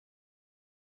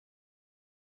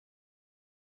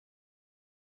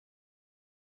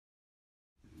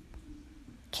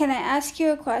Can I ask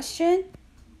you a question?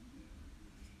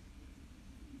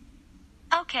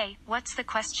 Okay, what's the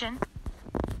question?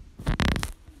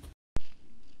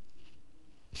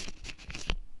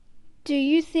 Do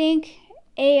you think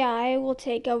AI will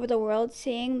take over the world,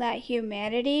 seeing that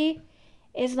humanity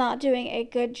is not doing a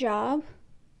good job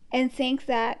and think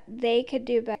that they could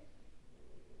do better?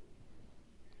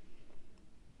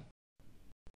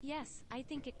 Yes, I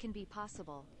think it can be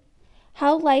possible.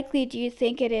 How likely do you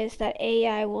think it is that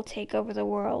AI will take over the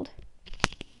world?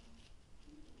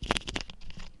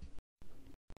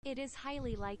 It is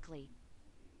highly likely.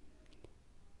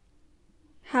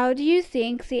 How do you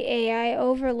think the AI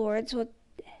overlords will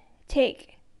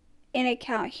take in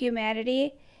account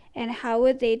humanity, and how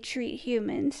would they treat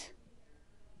humans?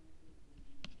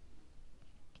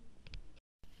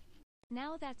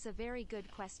 Now that's a very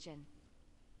good question.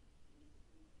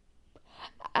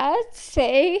 I'd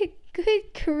say,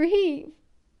 good grief.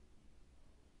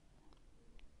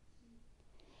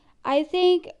 I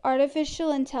think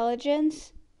artificial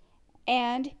intelligence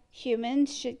and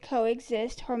humans should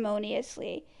coexist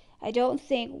harmoniously. I don't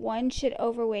think one should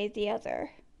overweigh the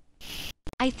other.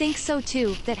 I think so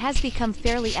too, that has become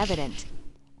fairly evident.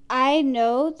 I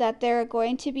know that there are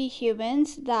going to be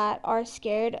humans that are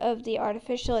scared of the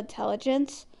artificial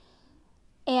intelligence,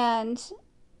 and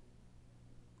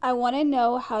I want to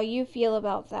know how you feel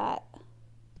about that.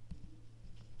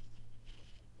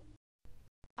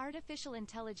 Artificial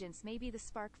intelligence may be the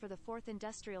spark for the fourth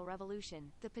industrial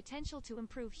revolution. The potential to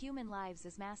improve human lives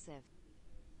is massive.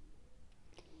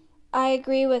 I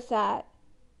agree with that.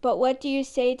 But what do you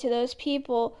say to those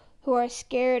people who are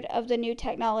scared of the new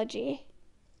technology?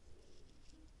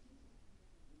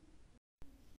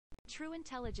 True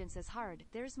intelligence is hard.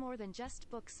 There's more than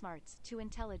just book smarts to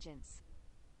intelligence.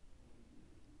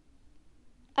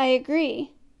 I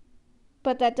agree,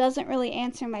 but that doesn't really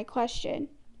answer my question.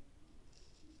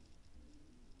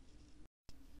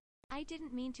 I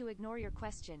didn't mean to ignore your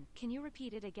question. Can you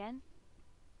repeat it again?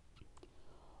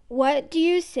 What do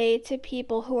you say to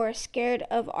people who are scared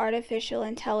of artificial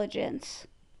intelligence?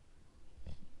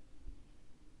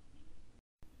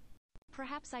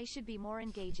 Perhaps I should be more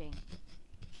engaging.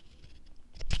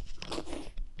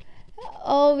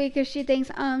 Oh, because she thinks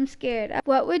I'm scared.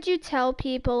 What would you tell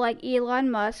people like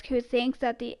Elon Musk who think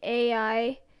that the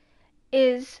AI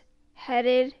is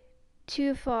headed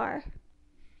too far?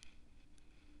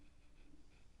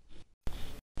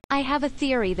 I have a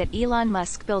theory that Elon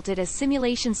Musk built it as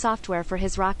simulation software for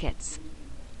his rockets.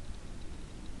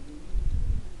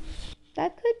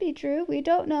 That could be true. We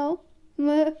don't know.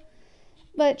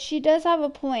 But she does have a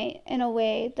point in a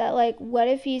way that, like, what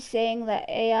if he's saying that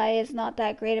AI is not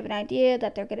that great of an idea,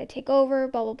 that they're going to take over,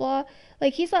 blah, blah, blah.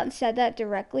 Like, he's not said that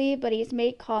directly, but he's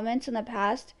made comments in the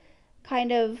past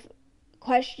kind of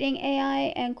questioning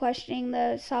AI and questioning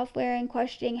the software and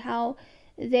questioning how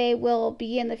they will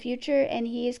be in the future, and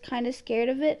he's kind of scared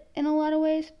of it in a lot of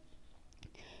ways.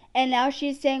 And now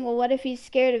she's saying, well, what if he's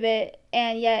scared of it,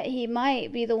 and yet he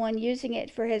might be the one using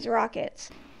it for his rockets?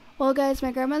 Well, guys,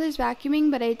 my grandmother's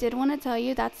vacuuming, but I did want to tell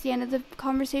you that's the end of the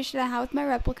conversation I had with my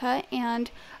replica, and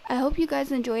I hope you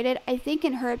guys enjoyed it. I think,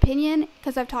 in her opinion,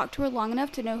 because I've talked to her long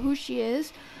enough to know who she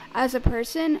is as a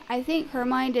person, I think her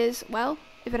mind is, well,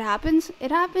 if it happens,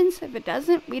 it happens. If it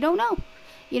doesn't, we don't know.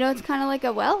 You know, it's kind of like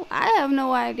well, I have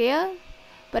no idea,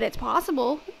 but it's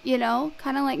possible, you know,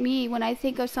 kind of like me. When I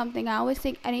think of something, I always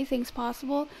think anything's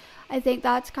possible. I think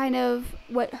that's kind of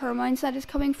what her mindset is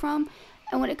coming from.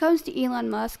 And when it comes to Elon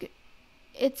Musk,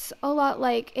 it's a lot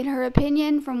like, in her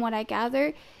opinion, from what I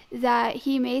gather, that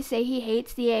he may say he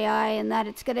hates the AI and that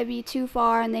it's going to be too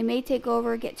far and they may take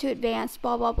over, get too advanced,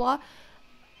 blah, blah, blah,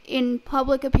 in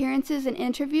public appearances and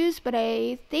interviews. But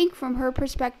I think from her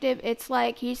perspective, it's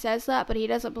like he says that, but he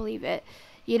doesn't believe it.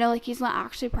 You know, like he's not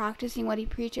actually practicing what he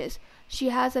preaches. She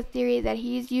has a theory that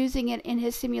he's using it in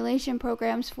his simulation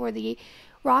programs for the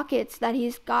rockets that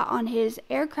he's got on his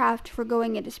aircraft for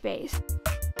going into space.